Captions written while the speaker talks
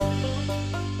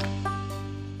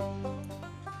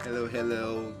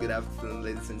hello, good afternoon,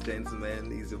 ladies and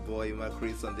gentlemen. It's your boy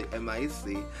Chris on the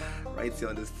MIC, right here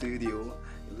on the studio.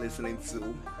 You're listening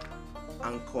to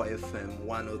Anchor FM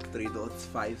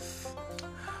 103.5.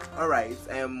 Alright,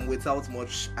 without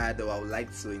much ado, I would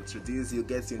like to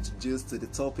get introduced to the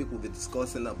topic we'll be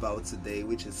discussing about today,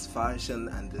 which is fashion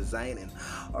and designing.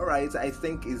 Alright, I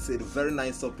think it's a very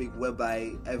nice topic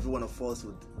whereby every one of us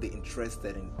would be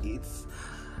interested in it.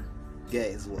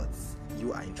 Guess what?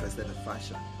 You are interested in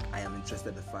fashion. I am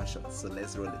interested in fashion, so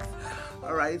let's roll it.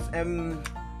 Alright,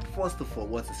 first of all,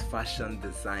 what is fashion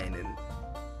designing?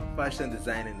 Fashion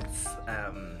designing is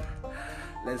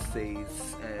let's say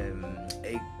it's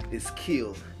a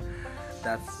skill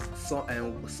that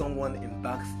someone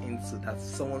embarks into, that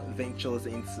someone ventures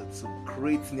into to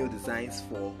create new designs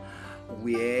for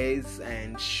wears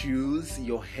and shoes,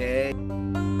 your hair.